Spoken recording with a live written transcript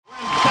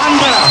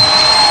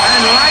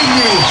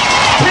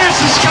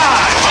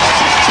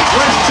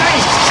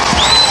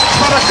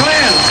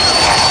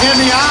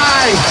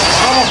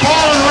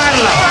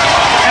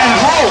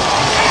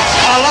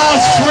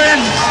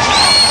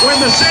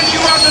the sinew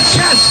of the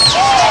chest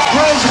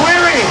grows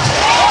weary,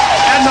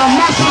 and the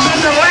muscles in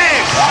the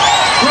legs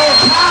grow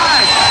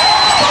tired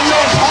from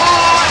those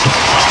hard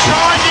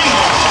charging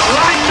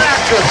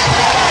linebackers.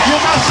 You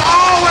must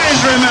always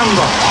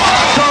remember,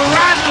 the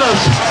Rattlers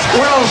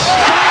will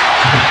strike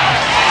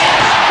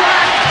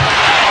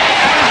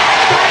again.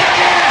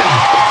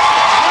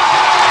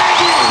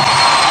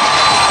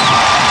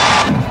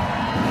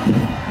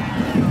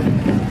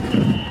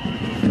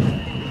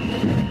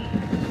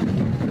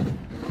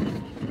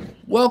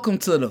 Welcome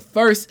to the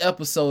first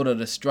episode of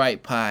the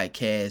Strike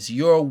Podcast,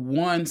 your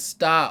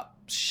one-stop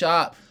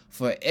shop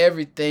for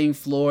everything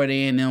Florida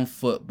A&M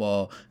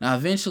football. Now,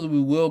 eventually we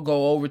will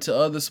go over to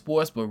other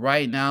sports, but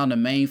right now the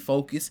main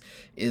focus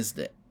is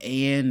the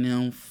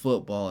A&M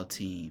football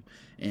team.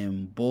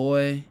 And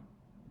boy,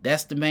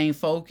 that's the main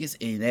focus.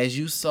 And as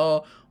you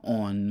saw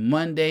on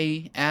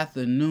Monday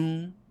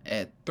afternoon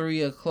at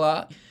 3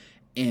 o'clock,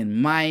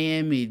 in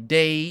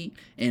Miami-Dade,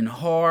 in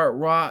Hard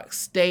Rock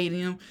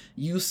Stadium,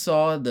 you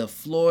saw the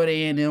Florida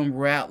A&M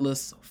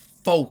Rattlers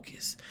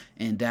focus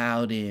and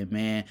dialed in,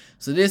 man.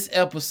 So this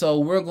episode,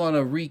 we're going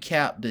to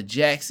recap the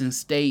Jackson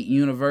State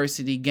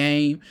University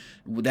game.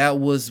 That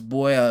was,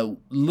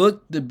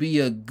 looked to be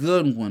a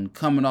good one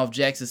coming off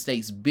Jackson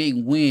State's big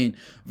win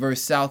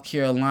versus South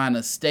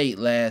Carolina State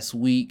last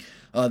week.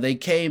 They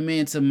came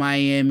into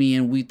Miami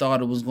and we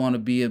thought it was going to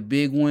be a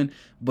big one,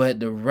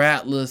 but the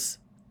Rattlers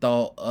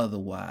thought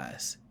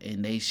otherwise,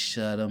 and they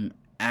shut them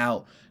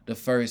out the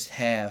first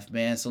half,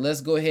 man. So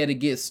let's go ahead and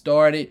get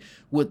started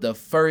with the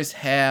first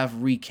half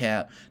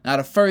recap. Now,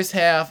 the first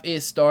half,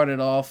 it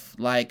started off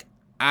like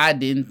I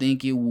didn't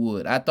think it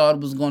would. I thought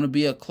it was going to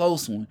be a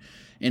close one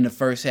in the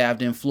first half,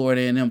 then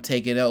Florida and them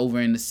take it over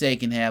in the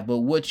second half. But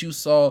what you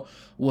saw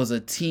was a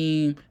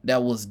team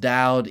that was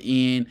dialed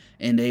in,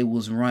 and they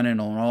was running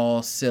on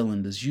all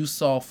cylinders. You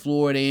saw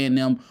Florida and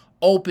them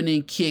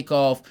opening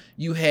kickoff,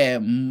 you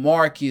had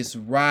Marcus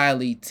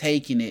Riley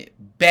taking it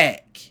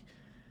back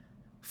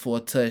for a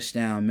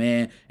touchdown,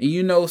 man. And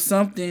you know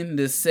something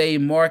to say,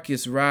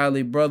 Marcus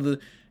Riley, brother,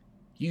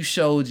 you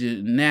showed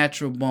your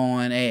natural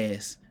born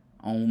ass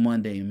on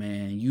Monday,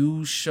 man.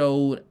 You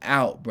showed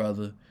out,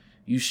 brother.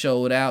 You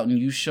showed out, and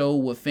you showed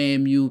what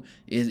FAMU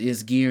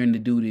is gearing to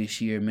do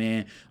this year,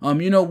 man.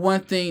 You know,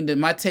 one thing that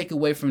my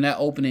takeaway from that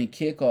opening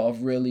kickoff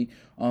really,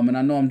 and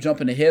I know I'm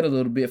jumping ahead a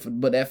little bit,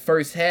 but that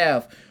first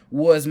half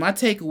was, my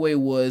takeaway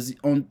was,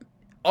 on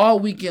all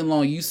weekend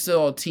long, you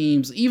saw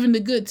teams, even the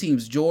good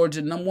teams,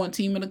 Georgia, number one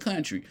team in the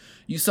country,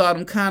 you saw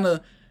them kind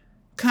of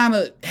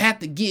had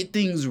to get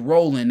things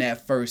rolling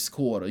that first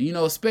quarter. You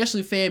know,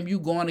 especially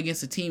FAMU going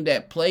against a team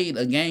that played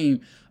a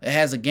game, that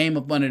has a game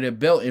up under their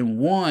belt and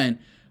won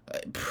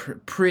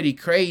pretty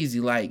crazy,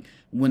 like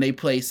when they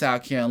played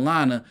South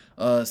Carolina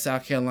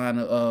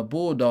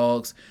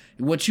Bulldogs.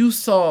 What you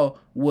saw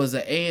was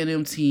an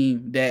A&M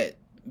team that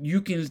you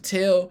can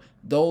tell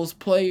those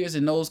players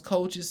and those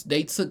coaches,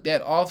 they took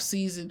that off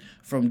season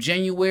from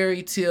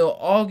January till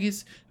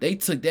August. They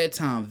took that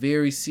time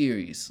very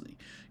seriously.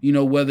 You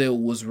know, whether it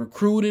was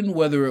recruiting,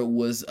 whether it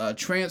was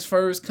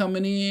transfers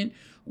coming in,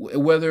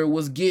 whether it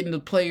was getting the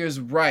players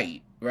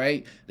right.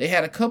 They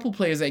had a couple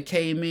players that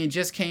came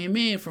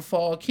in for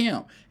fall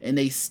camp, and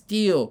they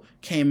still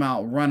came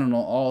out running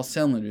on all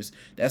cylinders.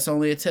 That's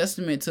only a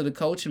testament to the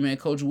coach, man.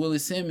 Coach Willie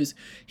Simmons,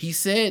 he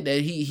said that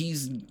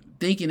he's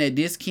thinking that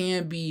this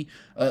can be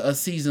a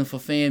season for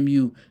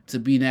FAMU to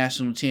be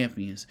national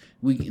champions.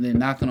 They're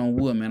knocking on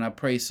wood, man. I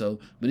pray so.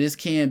 But this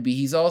can be.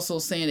 He's also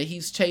saying that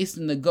he's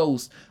chasing the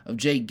ghost of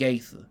Jake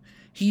Gaither.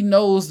 He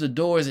knows the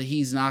doors that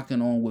he's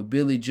knocking on with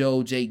Billy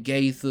Joe, Jake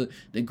Gaither,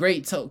 the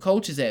great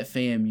coaches at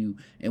FAMU.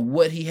 And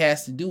what he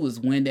has to do is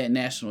win that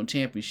national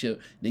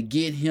championship to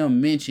get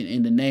him mentioned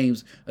in the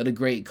names of the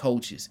great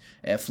coaches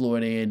at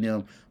Florida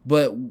A&M.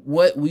 But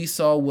what we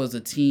saw was a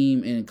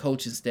team and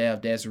coaching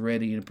staff that's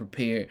ready and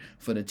prepared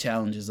for the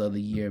challenges of the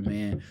year,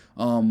 man.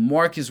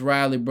 Marcus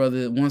Riley,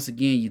 brother, once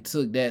again, you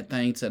took that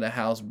thing to the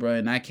house, bro,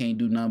 and I can't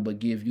do nothing but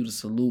give you the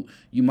salute.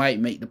 You might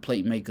make the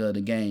plate maker of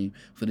the game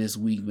for this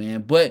week,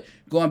 man. But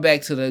going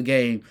back to the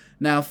game,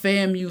 now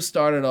FAMU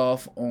started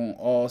off on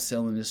all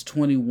cylinders,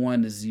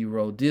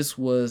 21-0. This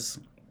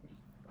was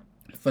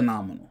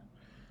phenomenal.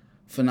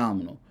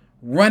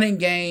 Running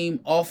game,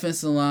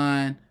 offensive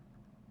line,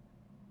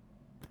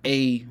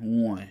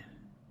 A1.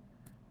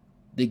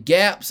 The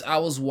gaps I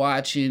was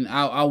watching,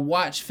 I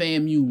watched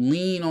FAMU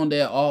lean on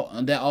that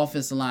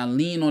offensive line,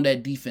 lean on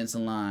that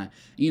defensive line.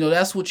 You know,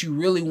 that's what you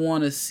really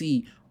want to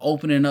see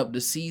opening up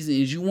the season,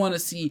 is you want to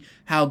see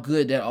how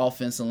good that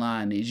offensive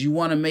line is. You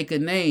want to make a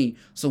name,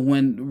 so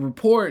when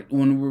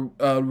reporting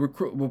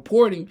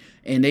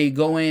and they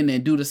go in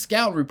and do the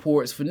scout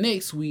reports for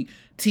next week,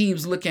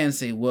 teams look at it and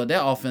say, well,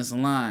 that offensive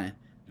line,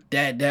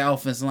 that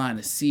offensive line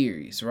is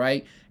serious,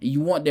 right? And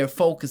you want their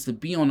focus to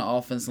be on the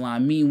offensive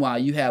line. Meanwhile,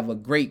 you have a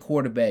great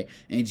quarterback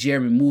in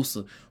Jeremy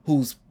Musa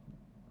who's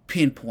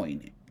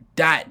pinpointing it,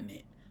 dotting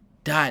it,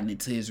 dotting it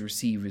to his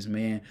receivers,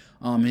 man.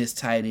 His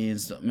tight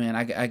ends, man.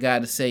 I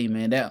gotta say,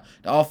 man, that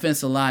the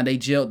offensive line, they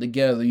gelled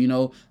together. You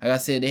know, like I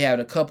said, they had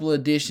a couple of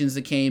additions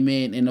that came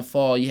in the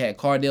fall. You had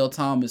Cardell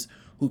Thomas,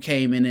 who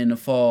came in the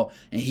fall,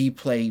 and he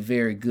played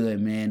very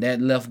good, man. That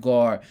left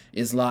guard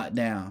is locked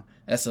down.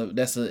 That's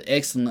an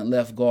excellent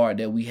left guard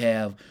that we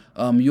have.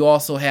 You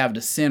also have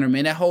the center,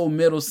 man. That whole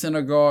middle that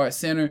center guard,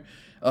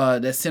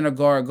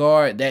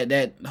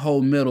 that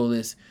whole middle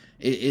is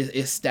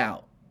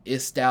stout.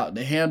 It's stout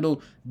to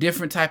handle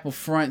different type of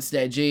fronts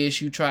that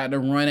JSU tried to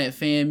run at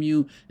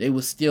FAMU. They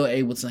were still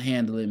able to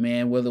handle it,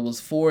 man. Whether it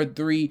was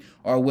 4-3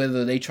 or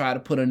whether they tried to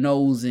put a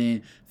nose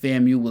in,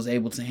 FAMU was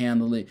able to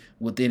handle it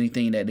with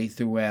anything that they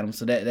threw at them.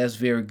 So that's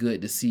very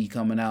good to see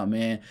coming out,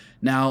 man.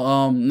 Now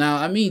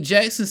I mean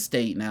Jackson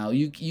State. Now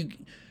you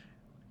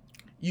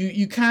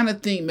kind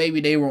of think maybe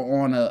they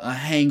were on a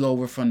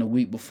hangover from the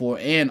week before,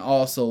 and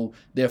also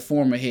their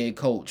former head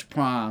coach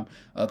Prime.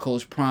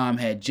 Coach Prime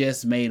had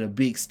just made a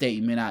big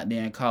statement out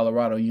there in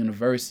Colorado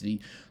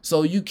University.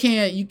 So you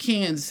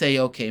can say,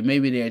 okay,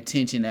 maybe their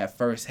attention that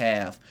first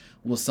half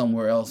was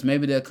somewhere else.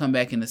 Maybe they'll come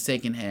back in the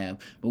second half.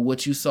 But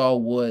what you saw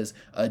was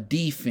a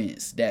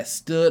defense that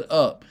stood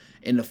up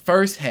in the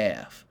first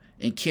half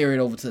and carried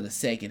over to the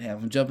second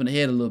half. I'm jumping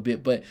ahead a little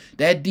bit, but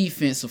that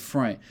defensive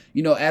front,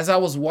 you know, as I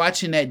was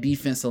watching that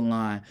defensive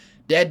line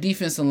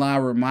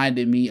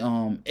reminded me,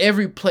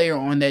 every player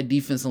on that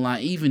defensive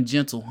line, even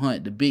Gentle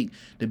Hunt, the big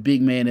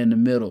man in the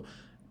middle,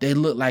 they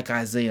look like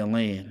Isaiah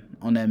Land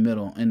in that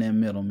middle,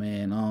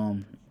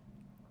 man.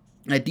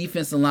 That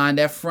defensive line,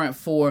 that front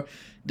four,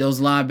 that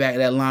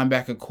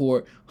linebacker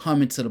court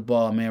humming to the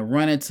ball, man,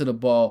 running to the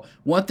ball.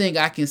 One thing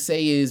I can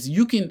say is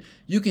you can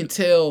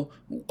tell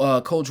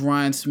Coach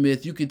Ryan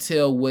Smith, you can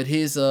tell what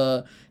his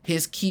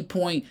key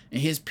point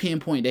and his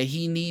pinpoint that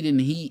he needed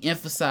and he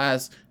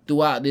emphasized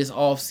throughout this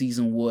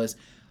offseason was,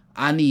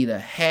 I need a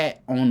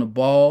hat on the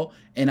ball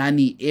and I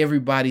need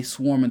everybody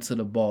swarming to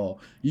the ball.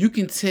 You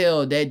can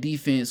tell that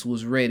defense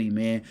was ready,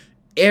 man.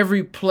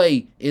 Every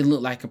play, it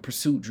looked like a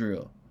pursuit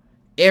drill.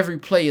 Every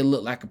play, it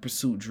looked like a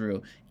pursuit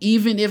drill.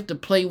 Even if the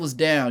play was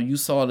down, you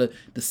saw the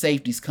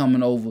safeties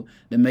coming over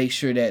to make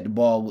sure that the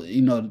ball,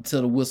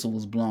 till the whistle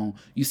was blown.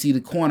 You see the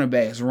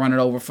cornerbacks running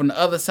over from the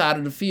other side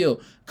of the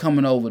field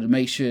coming over to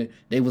make sure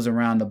they was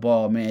around the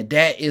ball, man.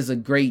 That is a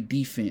great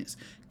defense.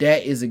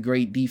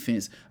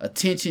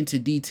 Attention to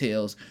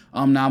details.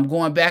 Now I'm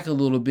going back a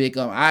little bit.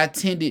 I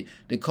attended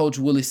the Coach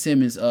Willie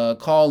Simmons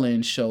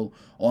call-in show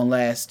on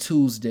last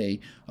Tuesday,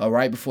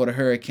 right before the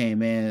hurricane,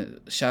 man.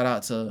 Shout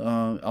out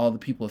to all the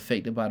people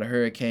affected by the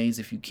hurricanes.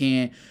 If you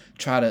can,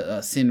 try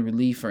to send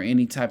relief or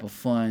any type of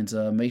funds.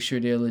 Make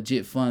sure they're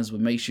legit funds, but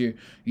make sure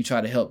you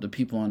try to help the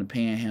people on the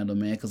Panhandle,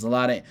 man, because a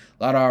lot of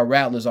our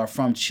Rattlers are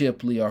from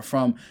Chipley or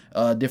from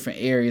different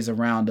areas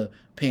around the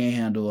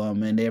Panhandle,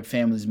 and their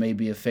families may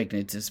be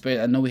affected.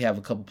 I know we have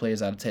a couple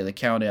players out of Taylor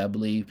County, I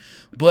believe,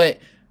 but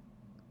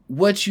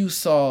what you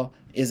saw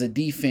is a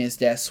defense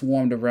that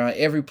swarmed around.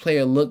 Every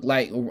player looked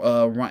like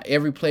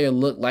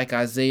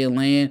Isaiah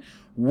Land.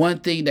 One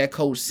thing that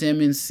Coach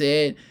Simmons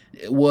said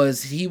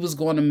was he was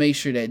going to make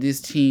sure that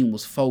this team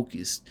was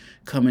focused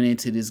coming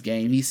into this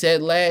game. He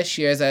said last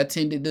year, as I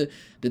attended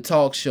the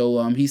talk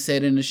show, he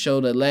said in the show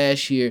that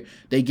last year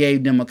they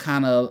gave them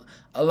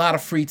a lot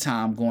of free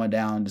time going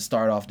down to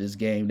start off this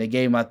game. They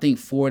gave him, I think,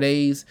 4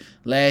 days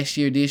last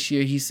year. This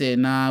year, he said,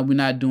 nah, we're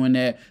not doing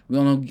that. We're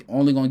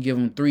only going to give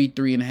them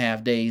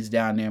 3.5 days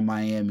down there in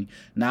Miami.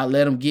 Not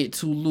let them get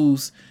too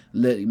loose.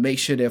 Make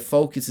sure their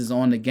focus is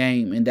on the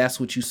game, and that's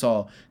what you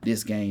saw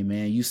this game,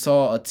 man. You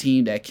saw a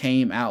team that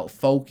came out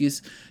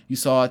focused. You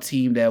saw a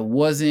team that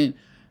wasn't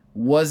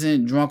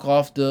drunk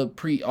off the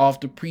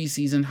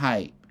preseason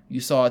hype.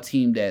 You saw a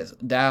team that's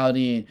dialed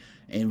in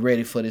and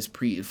ready for this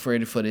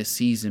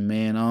season,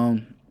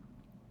 man.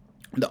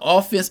 The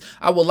offense,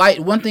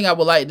 one thing I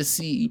would like to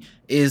see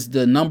is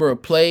the number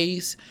of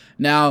plays.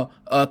 Now,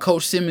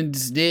 Coach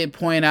Simmons did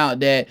point out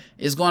that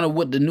it's going to,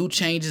 with the new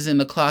changes in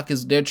the clock,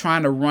 is they're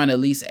trying to run at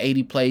least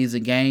 80 plays a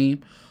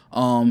game.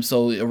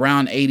 So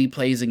around 80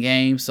 plays a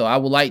game. So I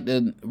would like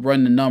to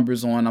run the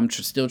numbers on. I'm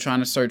still trying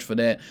to search for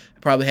that.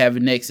 Probably have the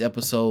next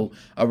episode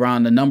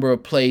around the number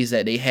of plays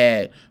that they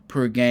had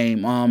per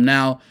game.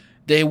 Now,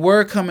 they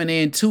were coming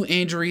in 2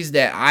 injuries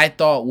that I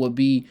thought would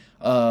be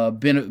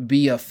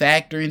a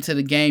factor into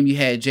the game. You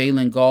had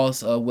Jalen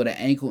Goss with an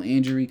ankle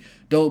injury,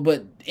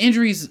 but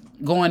injuries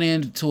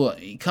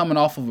coming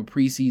off of a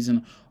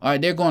preseason, all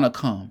right, they're going to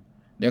come.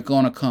 They're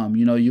going to come.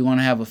 You're going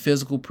to have a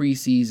physical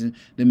preseason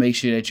to make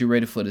sure that you're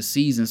ready for the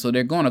season. So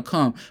they're going to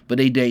come, but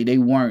they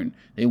weren't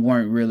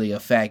really a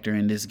factor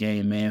in this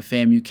game, man.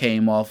 FAMU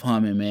came off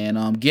humming,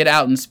 man. Get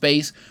out in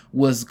space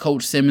was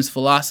Coach Simmons'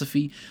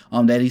 philosophy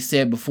that he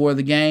said before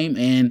the game,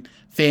 and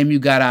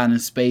FAMU got out in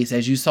space.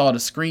 As you saw the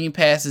screen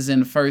passes in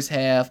the first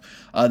half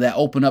that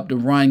opened up the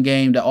run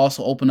game, that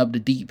also opened up the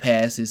deep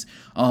passes.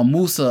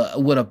 Musa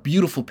with a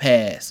beautiful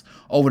pass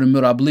over the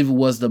middle. I believe it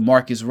was the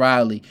Marcus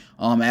Riley.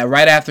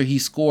 Right after he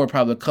scored,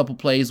 probably a couple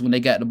plays when they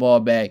got the ball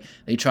back,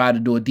 they tried to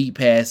do a deep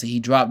pass and he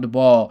dropped the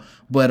ball.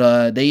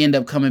 But they end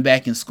up coming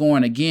back and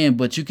scoring again.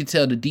 But you can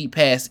tell the deep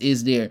pass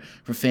is there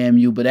for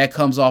FAMU. But that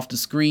comes off the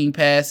screen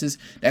passes.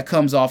 That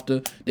comes off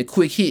the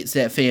quick hits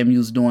that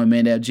FAMU's doing,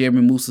 man, that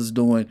Jeremy Musa's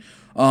doing.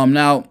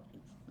 Now,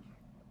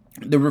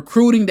 the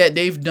recruiting that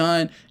they've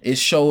done is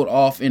showed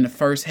off in the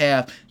first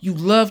half. You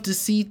love to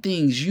see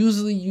things.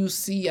 Usually you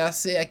see, I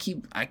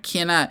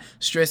cannot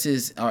stress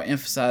this or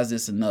emphasize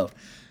this enough.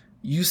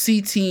 You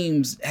see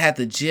teams have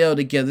to gel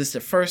together. It's the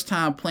first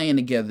time playing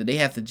together. They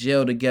have to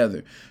gel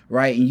together,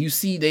 right? And you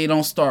see they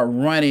don't start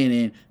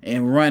running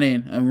and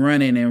running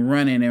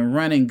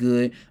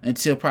good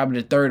until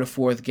probably the third or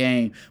fourth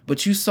game.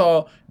 But you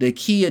saw the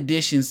key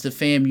additions to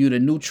FAMU, the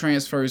new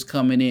transfers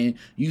coming in.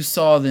 You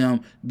saw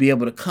them be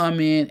able to come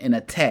in and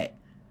attack.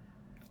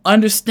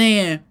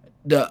 Understand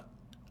the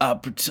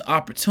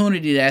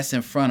opportunity that's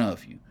in front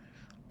of you.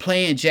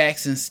 Playing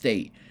Jackson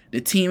State. The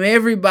team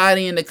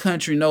everybody in the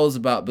country knows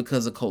about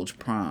because of Coach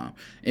Prime.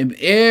 And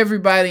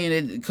everybody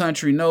in the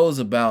country knows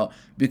about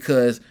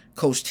because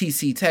Coach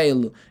T.C.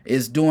 Taylor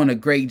is doing a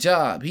great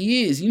job.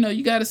 He is.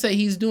 You got to say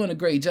he's doing a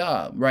great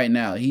job right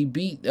now. He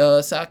beat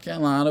South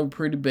Carolina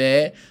pretty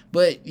bad,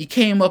 but he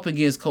came up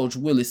against Coach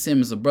Willie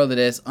Simmons, a brother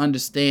that's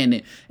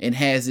understanding and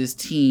has his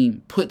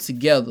team put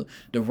together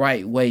the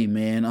right way,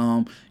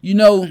 man.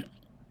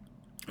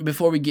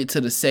 Before we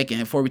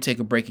take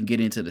a break and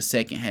get into the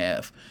second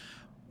half,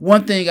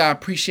 one thing I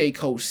appreciate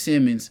Coach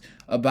Simmons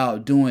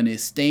about doing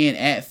is staying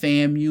at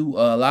FAMU.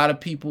 A lot of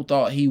people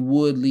thought he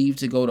would leave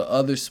to go to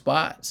other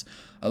spots.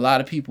 A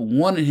lot of people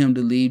wanted him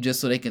to leave just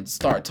so they could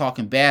start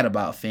talking bad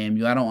about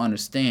FAMU. I don't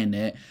understand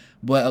that.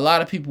 But a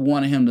lot of people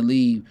wanted him to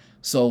leave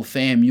so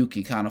FAMU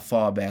could kind of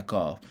fall back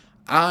off.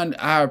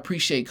 I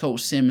appreciate Coach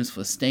Simmons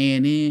for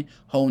staying in,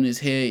 holding his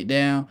head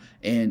down,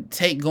 and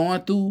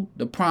going through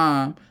the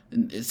prime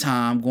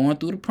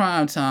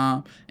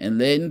time and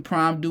letting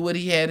Prime do what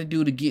he had to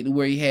do to get to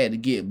where he had to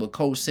get. But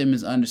Coach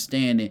Simmons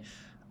understanding,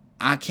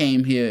 I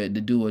came here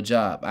to do a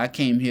job. I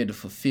came here to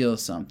fulfill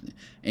something.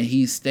 And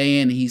he's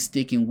staying, he's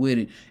sticking with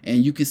it.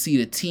 And you can see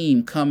the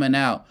team coming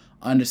out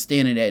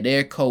understanding that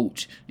their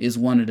coach is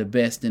one of the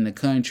best in the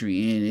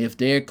country. And if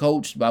they're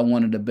coached by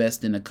one of the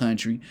best in the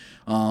country,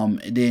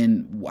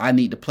 then I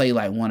need to play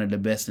like one of the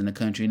best in the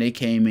country. And they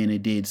came in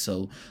and did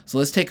so. So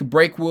let's take a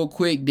break real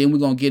quick. Then we're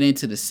going to get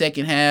into the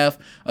second half.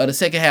 The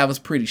second half was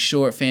pretty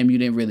short. FAMU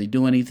didn't really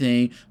do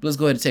anything. But let's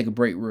go ahead and take a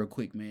break real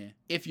quick, man.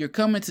 If you're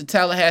coming to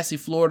Tallahassee,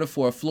 Florida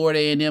for a Florida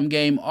A&M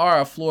game or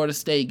a Florida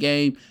State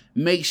game,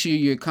 make sure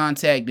you're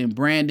contacting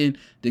Brandon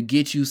to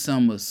get you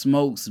some of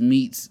Smokes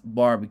Meats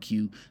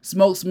Barbecue.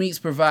 Smokes Meats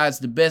provides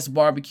the best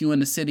barbecue in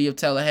the city of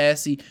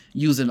Tallahassee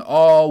using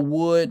all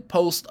wood,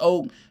 post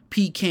oak,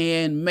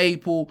 pecan,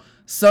 maple.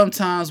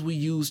 Sometimes we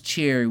use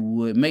cherry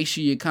wood. Make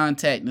sure you're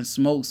contacting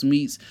Smokes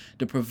Meats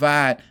to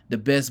provide the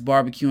best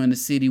barbecue in the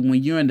city.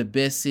 When you're in the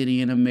best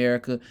city in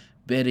America,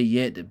 better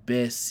yet, the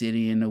best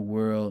city in the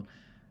world,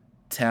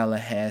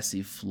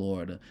 Tallahassee,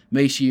 Florida.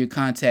 Make sure you're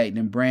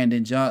contacting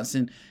Brandon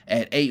Johnson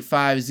at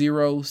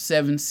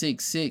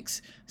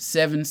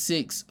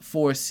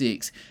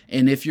 850-766-7646.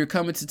 And if you're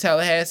coming to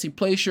Tallahassee,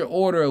 place your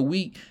order a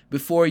week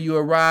before you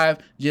arrive,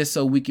 just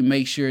so we can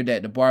make sure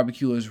that the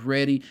barbecue is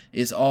ready.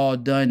 It's all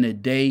done the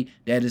day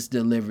that it's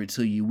delivered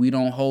to you. We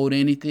don't hold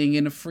anything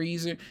in the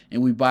freezer,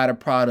 and we buy the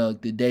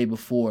product the day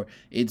before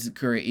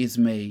it's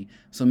made.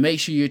 So make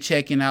sure you're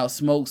checking out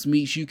Smokes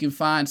Meats. You can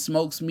find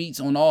Smokes Meats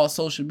on all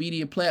social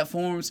media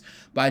platforms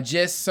by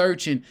just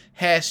searching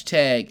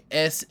hashtag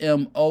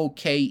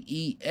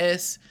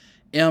SMOKESMEATS.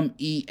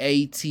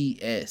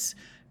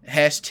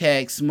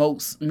 Hashtag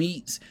Smokes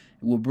Meats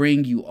will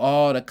bring you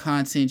all the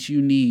content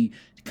you need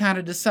to kind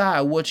of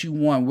decide what you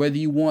want, whether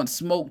you want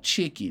smoked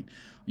chicken,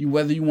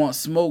 whether you want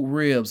smoked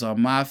ribs, or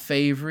my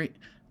favorite,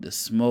 the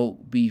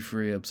smoked beef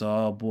ribs.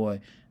 Oh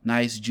boy.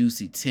 Nice,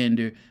 juicy,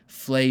 tender,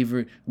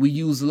 flavored. We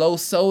use low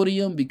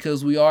sodium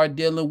because we are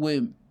dealing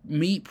with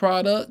meat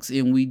products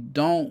and we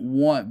don't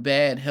want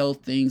bad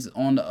health things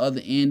on the other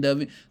end of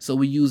it. So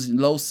we use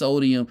low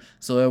sodium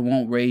so it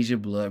won't raise your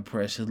blood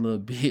pressure a little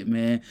bit,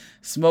 man.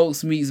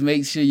 Smokes Meats,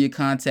 make sure you're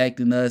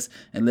contacting us,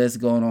 and let's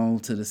go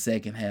on to the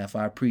second half.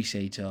 I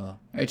appreciate y'all. All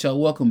right,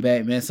 y'all, welcome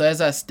back, man. So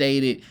as I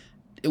stated,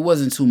 it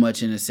wasn't too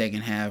much in the second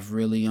half,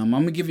 really. I'm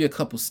going to give you a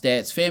couple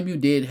stats. FAMU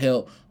did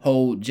help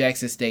hold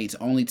Jackson State to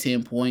only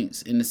 10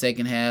 points in the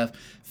second half.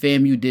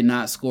 FAMU did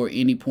not score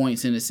any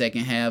points in the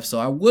second half. So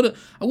I would have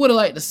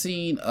liked to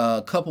seen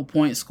a couple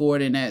points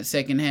scored in that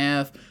second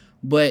half,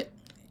 but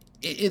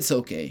it's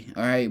okay,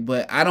 all right?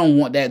 But I don't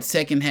want that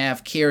second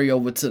half carry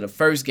over to the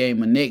first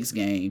game or next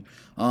game,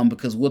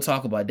 because we'll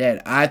talk about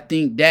that. I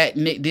think that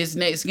this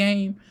next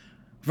game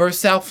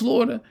versus South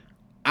Florida,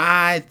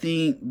 I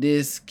think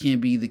this can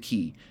be the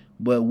key.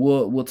 but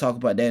we'll talk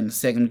about that in a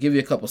second. I'll give you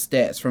a couple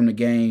stats from the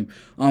game.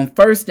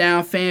 First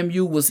down,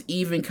 FAMU was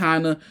even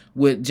kind of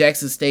with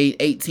Jackson State,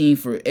 18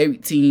 for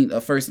 18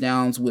 first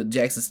downs with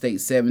Jackson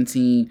State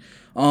 17.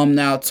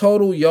 Now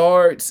total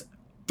yards,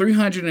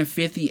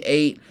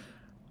 358.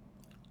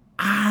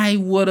 I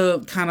would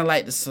have kind of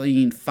liked to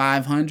see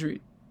 500,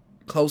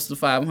 close to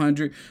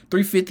 500.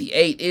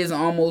 358 is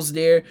almost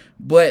there,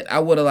 but I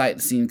would have liked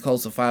to see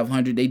close to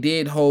 500. They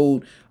did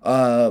hold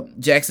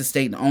Jackson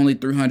State to only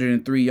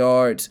 303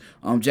 yards.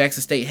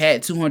 Jackson State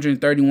had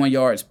 231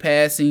 yards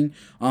passing.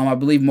 I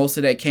believe most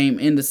of that came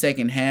in the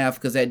second half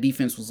because that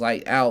defense was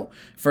light out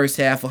first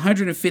half.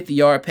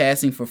 150-yard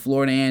passing for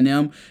Florida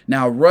A&M.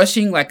 Now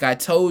rushing, like I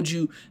told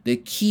you, the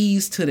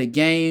keys to the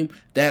game,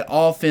 that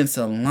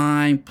offensive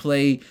line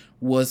play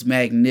was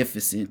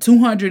magnificent.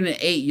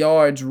 208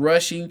 yards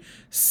rushing,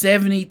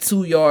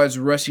 72 yards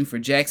rushing for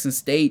Jackson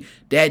State.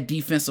 That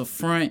defensive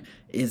front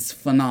is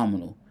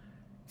phenomenal.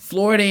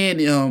 Florida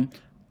A&M,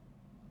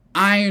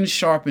 iron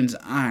sharpens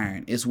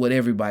iron is what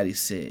everybody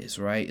says,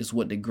 right? It's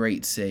what the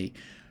greats say.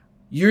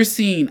 You're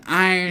seeing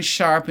iron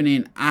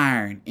sharpening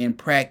iron in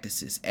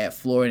practices at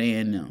Florida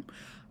A&M.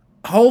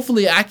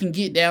 Hopefully I can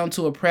get down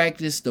to a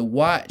practice to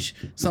watch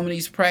some of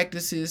these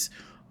practices.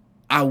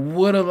 I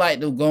would have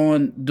liked to go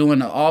on during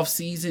the off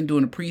season,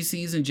 during the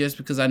preseason, just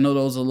because I know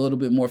those are a little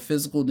bit more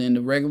physical than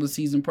the regular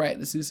season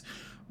practices.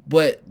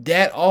 But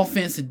that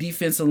offensive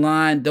defensive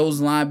line,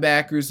 those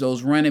linebackers,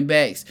 those running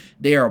backs,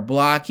 they are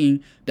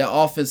blocking. That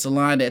offensive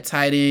line, that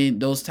tight end,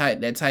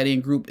 that tight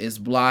end group is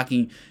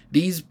blocking.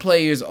 These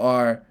players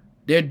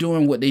they're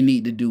doing what they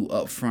need to do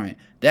up front.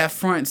 That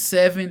front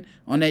seven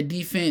on that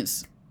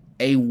defense,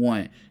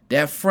 A1.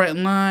 That front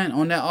line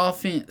on that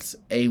offense,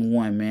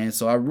 A1, man.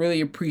 So I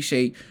really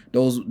appreciate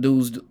those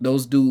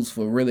dudes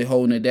for really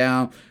holding it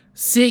down.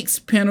 6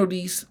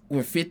 penalties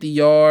with 50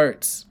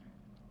 yards.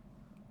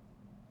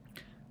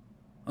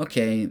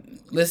 Okay,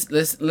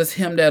 let's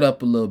hem that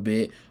up a little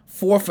bit.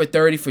 4 for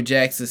 30 for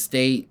Jackson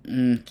State.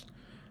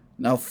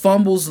 Now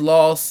fumbles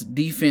lost,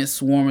 defense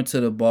swarming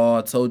to the ball.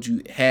 I told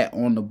you, hat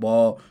on the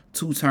ball.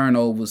 2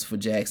 turnovers for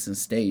Jackson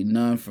State,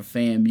 none for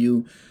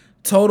FAMU.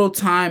 Total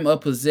time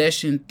of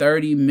possession,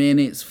 30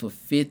 minutes for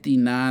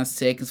 59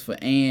 seconds for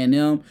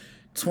A&M.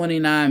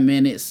 29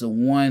 minutes to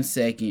 1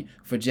 second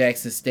for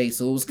Jackson State.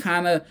 So it was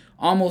kind of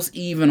almost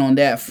even on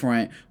that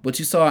front. But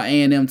you saw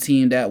an A&M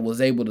team that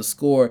was able to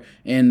score.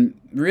 And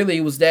really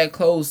it was that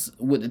close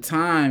with the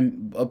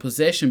time of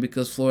possession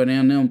because Florida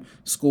A&M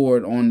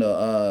scored on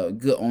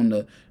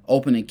the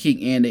opening kick,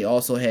 and they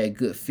also had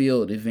good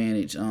field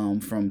advantage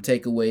from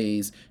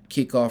takeaways,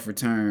 kickoff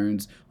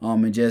returns,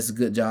 and just a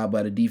good job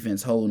by the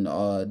defense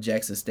holding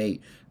Jackson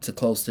State to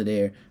close to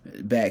their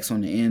backs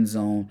on the end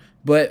zone.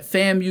 But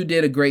FAMU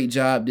did a great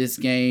job this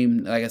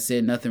game. Like I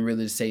said, nothing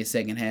really to say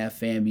second half.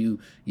 FAMU,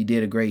 you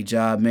did a great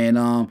job, man.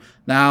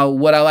 Now,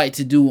 what I like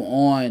to do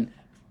on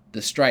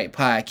the Strike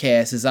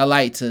Podcast is I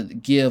like to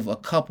give a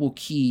couple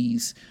key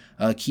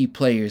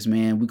players,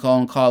 man. We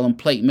call them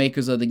plate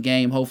makers of the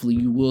game. Hopefully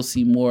you will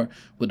see more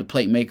with the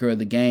plate maker of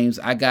the games.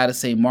 I got to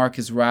say,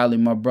 Marcus Riley,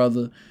 my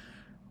brother,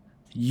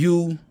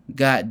 you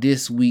got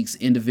this week's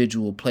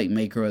individual plate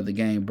maker of the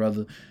game,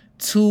 brother.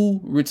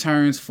 2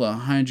 returns for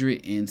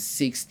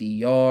 160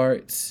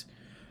 yards.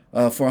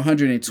 For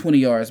 120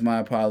 yards, my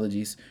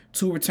apologies.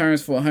 2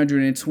 returns for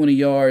 120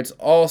 yards.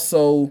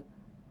 Also,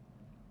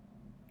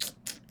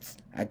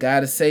 I got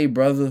to say,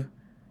 brother,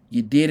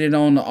 you did it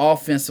on the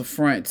offensive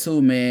front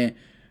too, man.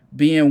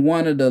 Being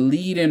one of the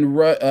leading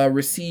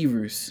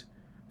receivers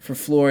for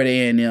Florida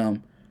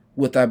A&M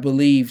with, I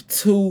believe,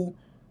 5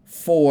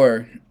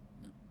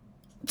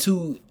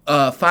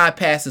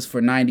 passes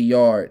for 90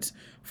 yards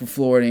for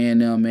Florida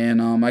A&M,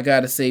 man. I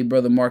gotta say,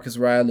 brother Marcus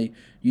Riley,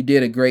 you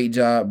did a great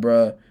job,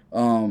 bro.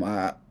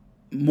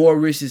 More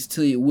wishes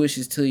to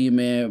you,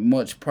 man.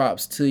 Much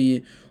props to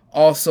you.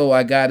 Also,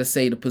 I gotta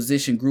say, the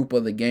position group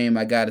of the game,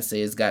 I gotta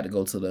say, it's got to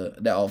go to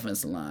the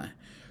offensive line.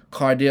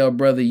 Cardell,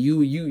 brother,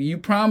 you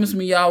promised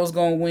me y'all was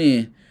gonna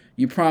win.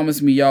 You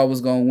promised me y'all was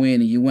gonna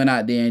win, and you went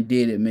out there and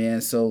did it,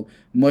 man. So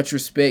much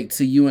respect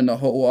to you and the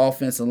whole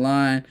offensive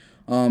line.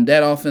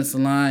 That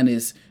offensive line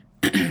is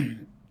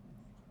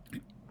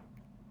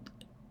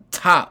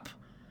top.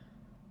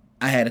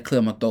 I had to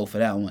clear my throat for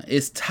that one.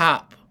 It's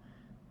top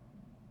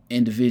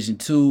in Division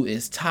II.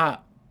 It's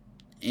top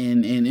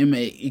in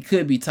it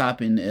could be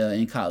top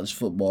in college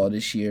football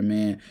this year,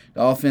 man.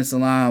 The offensive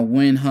line,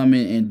 when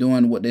humming and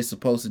doing what they're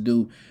supposed to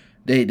do,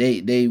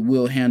 they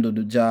will handle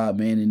the job,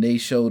 man, and they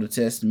showed a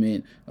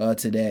testament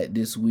to that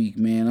this week,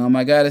 man.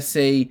 I gotta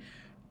say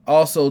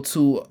also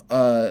to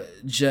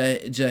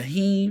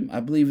Jaheim, I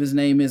believe his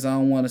name is. I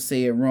don't want to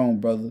say it wrong,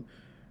 brother.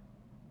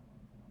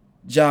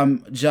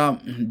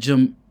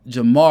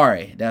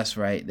 Jamari, that's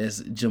right.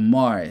 That's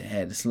Jamari.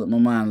 Had to slip my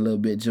mind a little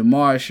bit.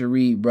 Jamari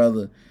Sharif,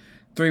 brother.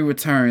 3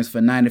 returns for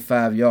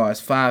 95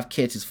 yards, 5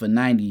 catches for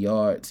 90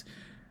 yards.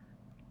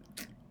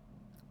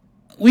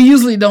 We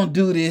usually don't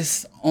do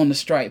this on the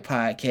Strike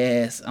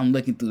Podcast. I'm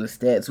looking through the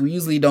stats. We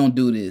usually don't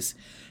do this.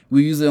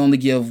 We usually only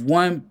give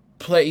one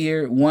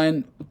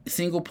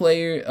single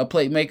player, a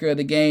plate maker of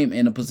the game,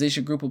 and a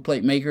position group of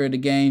plate maker of the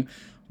game.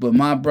 But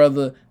my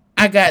brother,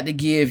 I got to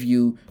give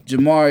you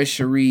Jamari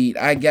Shareed.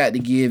 I got to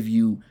give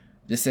you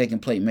the second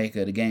plate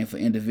maker of the game for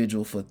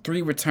individual, for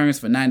 3 returns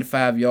for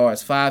 95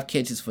 yards, 5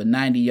 catches for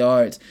 90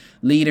 yards,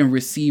 leading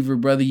receiver,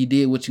 brother. You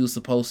did what you were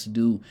supposed to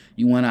do.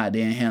 You went out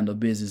there and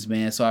handled business,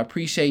 man. So I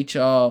appreciate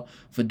y'all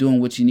for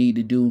doing what you need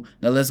to do.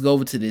 Now let's go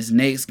over to this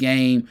next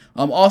game.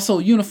 Also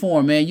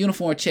uniform, man.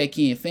 Uniform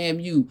check-in.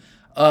 FAMU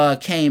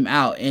came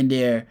out in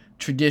their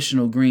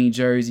traditional green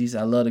jerseys.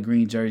 I love the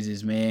green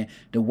jerseys, man.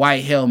 The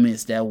white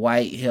helmets, that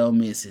white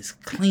helmets is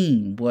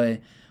clean, boy.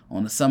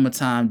 On the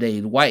summertime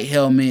day, the white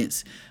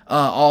helmets.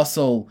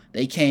 Also,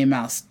 they came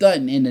out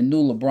stunting in the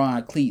new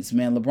LeBron cleats,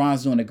 man.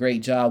 LeBron's doing a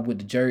great job with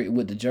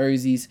the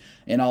jerseys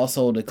and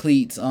also the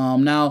cleats.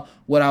 Now,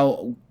 what I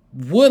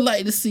would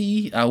like to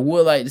see, I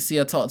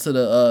talked to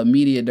the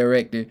media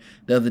director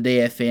the other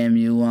day at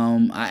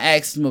FAMU. I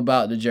asked him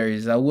about the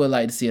jerseys. I would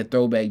like to see a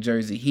throwback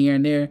jersey here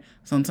and there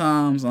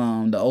sometimes.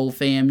 The old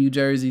FAMU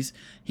jerseys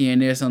here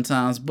and there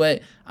sometimes,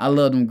 but I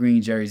love them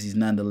green jerseys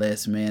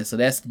nonetheless, man. So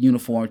that's the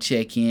uniform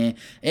check-in.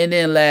 And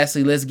then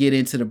lastly, let's get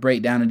into the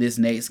breakdown of this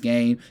next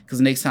game,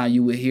 because next time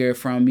you will hear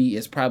from me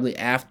is probably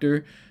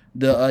after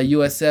the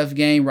USF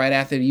game, right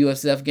after the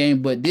USF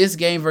game. But this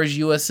game versus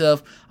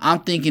USF,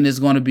 I'm thinking is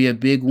going to be a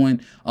big one.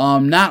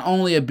 Not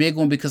only a big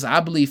one because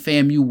I believe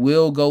FAMU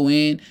will go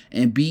in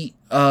and beat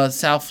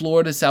South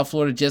Florida. South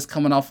Florida just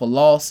coming off a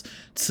loss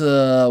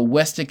to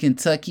Western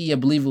Kentucky. I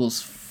believe it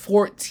was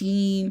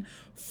 14-41,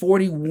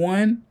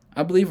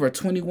 I believe, or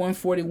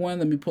 21-41.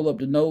 Let me pull up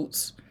the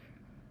notes.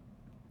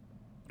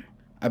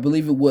 I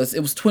believe it was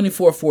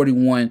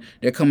 24-41.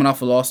 They're coming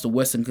off a loss to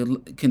Western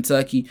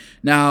Kentucky.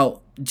 Now,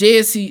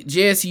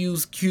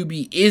 JSU's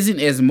QB isn't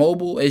as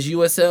mobile as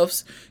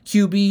USF's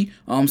QB,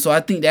 so I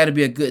think that'll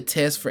be a good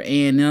test for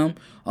A&M.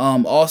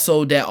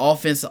 Also, that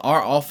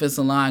our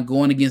offensive line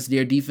going against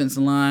their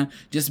defensive line,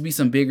 just to be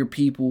some bigger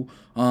people.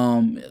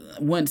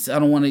 Once I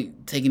don't want to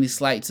take any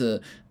slight to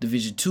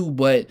Division II,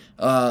 but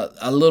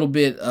a little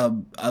bit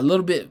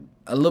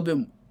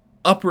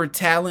upper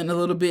talent, a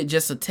little bit,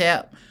 just a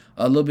tap.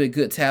 A little bit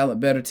good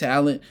talent, better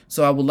talent.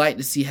 So I would like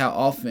to see how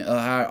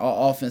our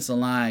offensive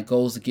line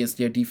goes against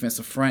their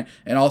defensive front,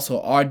 and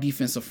also our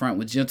defensive front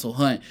with Gentle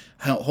Hunt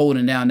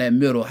holding down that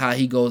middle, how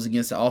he goes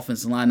against the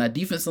offensive line. Now,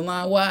 defensive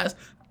line wise,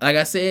 like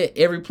I said,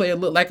 every player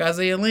look like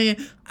Isaiah Lynn.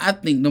 I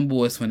think them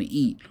boys finna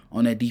eat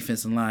on that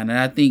defensive line. And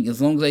I think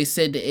as long as they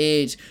set the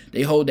edge,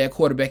 they hold that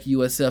quarterback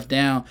USF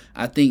down,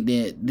 I think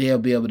that they'll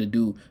be able to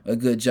do a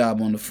good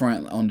job on the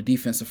front, on the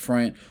defensive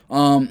front.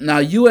 Now,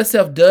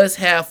 USF does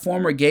have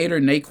former Gator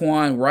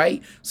Naquan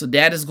Wright, so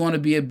that is going to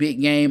be a big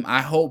game.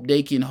 I hope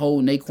they can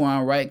hold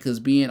Naquan Wright,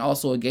 because being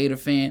also a Gator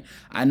fan,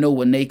 I know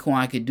what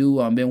Naquan could do.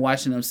 I've been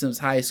watching him since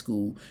high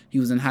school. He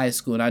was in high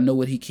school, and I know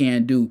what he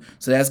can do.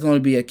 So that's going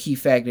to be a key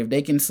factor. If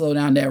they can slow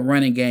down that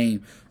running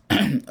game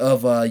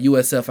of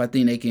USF, I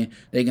think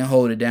they can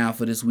hold it down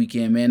for this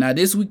weekend, man. Now,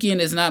 this weekend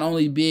is not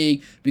only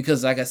big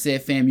because, like I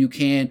said, FAMU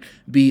can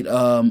beat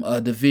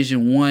a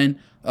Division One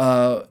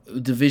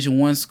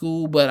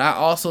school, but I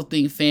also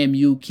think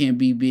FAMU can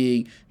be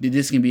big. That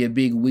this can be a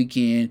big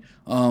weekend,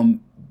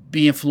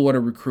 being Florida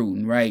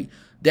recruiting, right?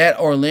 That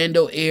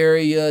Orlando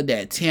area,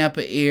 that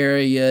Tampa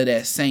area,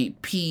 that St.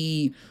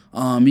 Pete.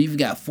 You've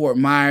got Fort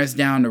Myers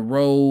down the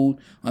road.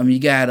 You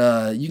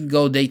can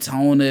go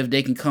Daytona if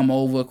they can come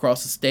over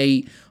across the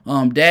state.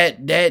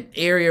 That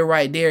area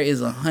right there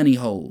is a honey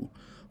hole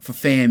for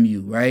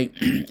FAMU, right?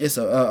 It's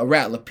a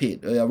rattler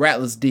pit, a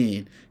rattler's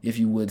den, if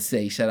you would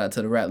say. Shout out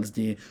to the Rattlers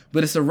den,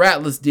 but it's a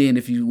rattler's den,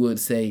 if you would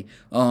say,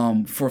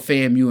 for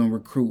FAMU and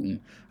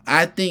recruiting.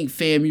 I think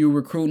FAMU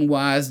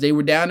recruiting-wise, they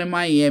were down in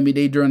Miami.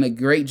 They doing a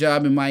great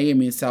job in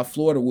Miami and South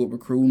Florida with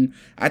recruiting.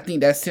 I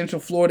think that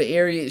Central Florida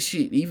area,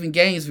 even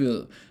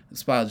Gainesville,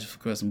 apologies for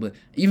cussing, but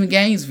even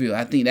Gainesville,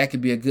 I think that could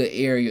be a good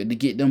area to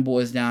get them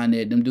boys down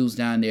there, them dudes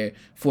down there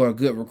for a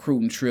good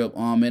recruiting trip.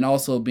 And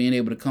also being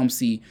able to come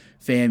see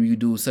FAMU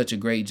do such a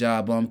great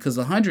job. Because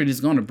 100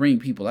 is going to bring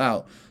people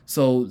out.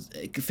 So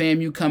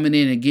FAMU coming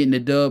in and getting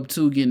the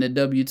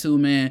W2,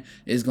 man,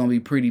 is going to be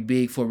pretty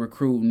big for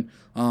recruiting.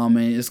 And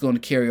it's going to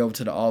carry over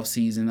to the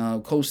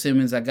offseason. Coach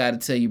Simmons, I got to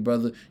tell you,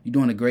 brother, you're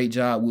doing a great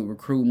job with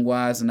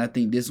recruiting-wise, and I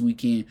think this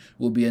weekend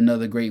will be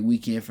another great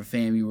weekend for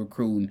FAMU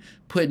recruiting,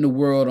 putting the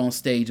world on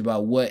stage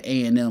about what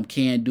A&M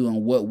can do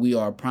and what we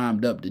are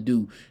primed up to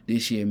do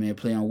this year, man.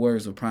 Play on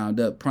words with primed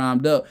up.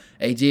 Primed up.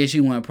 Hey,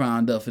 JSU wasn't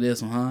primed up for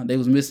this one, huh? They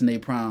was missing their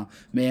prime.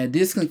 Man,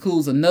 this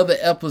concludes another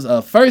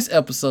episode, first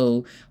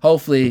episode.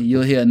 Hopefully,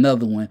 you'll hear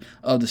another one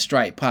of the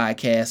Strike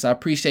Podcast. I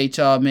appreciate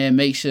y'all, man.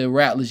 Make sure,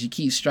 Rattlers, you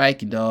keep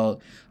striking, dog.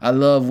 I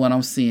love what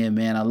I'm seeing,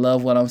 man. I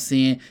love what I'm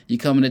seeing. You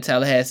coming to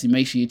Tallahassee,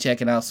 make sure you're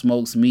checking out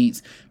Smokes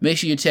Meats. Make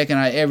sure you're checking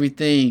out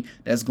everything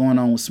that's going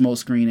on with Smoke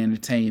Screen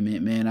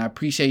Entertainment, man. I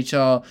appreciate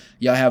y'all.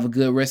 Y'all have a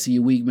good rest of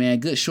your week, man.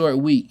 Good short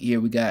week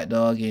here we got,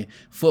 dog. And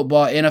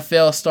football,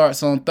 NFL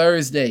starts on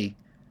Thursday.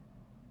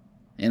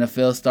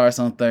 NFL starts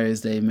on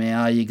Thursday,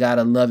 man. Oh, you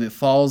gotta love it.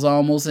 Fall's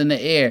almost in the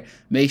air.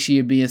 Make sure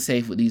you're being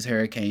safe with these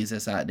hurricanes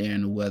that's out there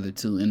in the weather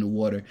too, in the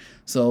water.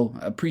 So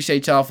I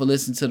appreciate y'all for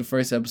listening to the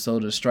first episode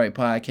of the Stripe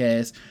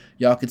Podcast.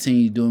 Y'all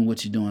continue doing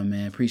what you're doing,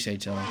 man.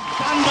 Appreciate y'all.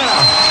 Thunder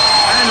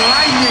and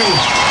lightning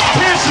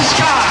pierce the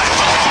sky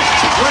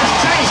with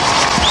faith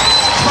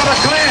for the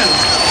glint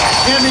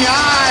in the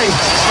eye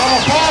of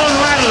a fallen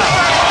rattler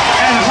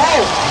and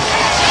hope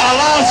a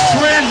lost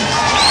friend.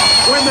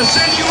 When the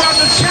sinew of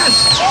the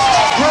chest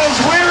grows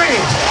weary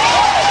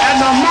and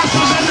the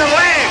muscles in the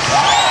legs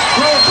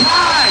grow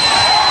tired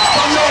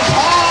from those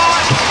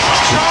hard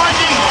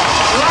charging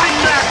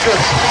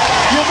linebackers,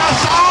 you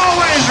must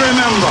always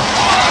remember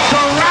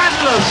the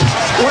Rattlers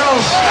will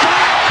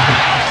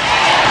stop